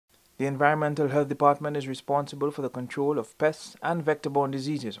The Environmental Health Department is responsible for the control of pests and vector-borne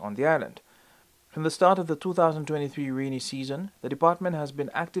diseases on the island. From the start of the 2023 rainy season, the department has been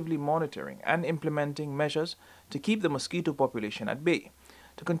actively monitoring and implementing measures to keep the mosquito population at bay.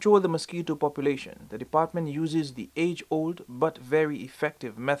 To control the mosquito population, the department uses the age-old but very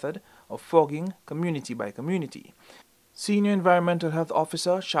effective method of fogging community by community. Senior Environmental Health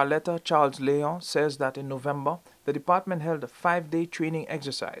Officer Charletta Charles-Leon says that in November, the department held a 5-day training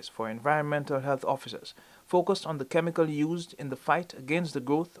exercise for environmental health officers focused on the chemical used in the fight against the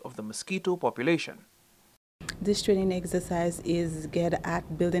growth of the mosquito population. This training exercise is geared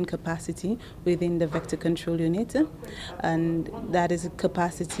at building capacity within the vector control unit, and that is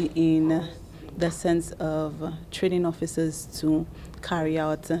capacity in the sense of training officers to carry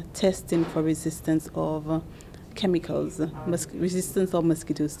out testing for resistance of chemicals, resistance of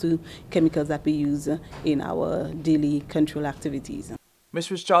mosquitoes to chemicals that we use in our daily control activities.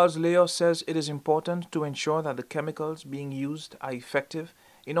 Mrs. Charles-Leon says it is important to ensure that the chemicals being used are effective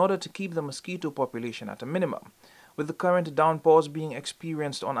in order to keep the mosquito population at a minimum. With the current downpours being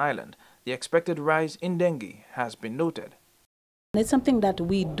experienced on island, the expected rise in dengue has been noted. It's something that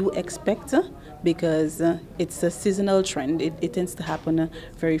we do expect because it's a seasonal trend. It tends to happen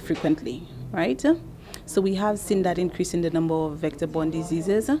very frequently, right? So we have seen that increase in the number of vector-borne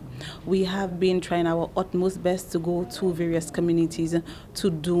diseases. We have been trying our utmost best to go to various communities to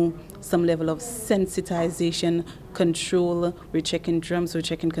do some level of sensitization control. We're checking drums, we're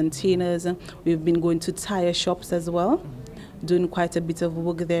checking containers. We've been going to tire shops as well, doing quite a bit of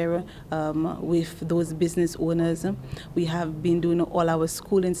work there with those business owners. We have been doing all our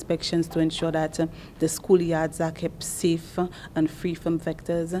school inspections to ensure that the schoolyards are kept safe and free from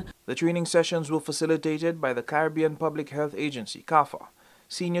vectors. The training sessions were facilitated by the Caribbean Public Health Agency, CARPHA.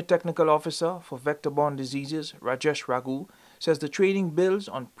 Senior Technical Officer for Vector-Borne Diseases, Rajesh Raghu, says the training builds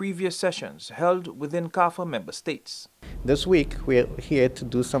on previous sessions held within CARPHA member states. This week, we're here to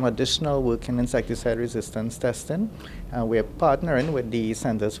do some additional work in insecticide resistance testing. We're partnering with the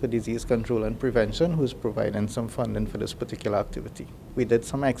Centers for Disease Control and Prevention, who's providing some funding for this particular activity. We did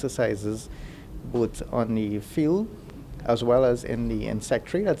some exercises both on the field as well as in the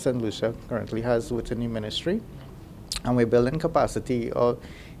insectary that St. Lucia currently has within the ministry. And we're building capacity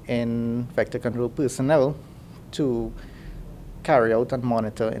in vector control personnel to carry out and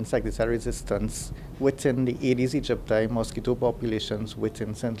monitor insecticide resistance within the Aedes aegypti mosquito populations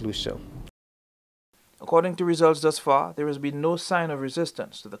within St. Lucia. According to results thus far, there has been no sign of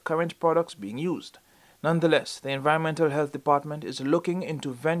resistance to the current products being used. Nonetheless, the Environmental Health Department is looking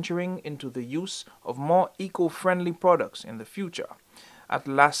into venturing into the use of more eco-friendly products in the future. At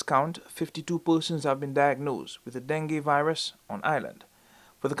last count, 52 persons have been diagnosed with the dengue virus on island.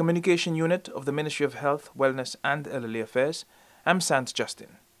 For the Communication Unit of the Ministry of Health, Wellness and Elderly Affairs, I'm Sant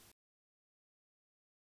Justin.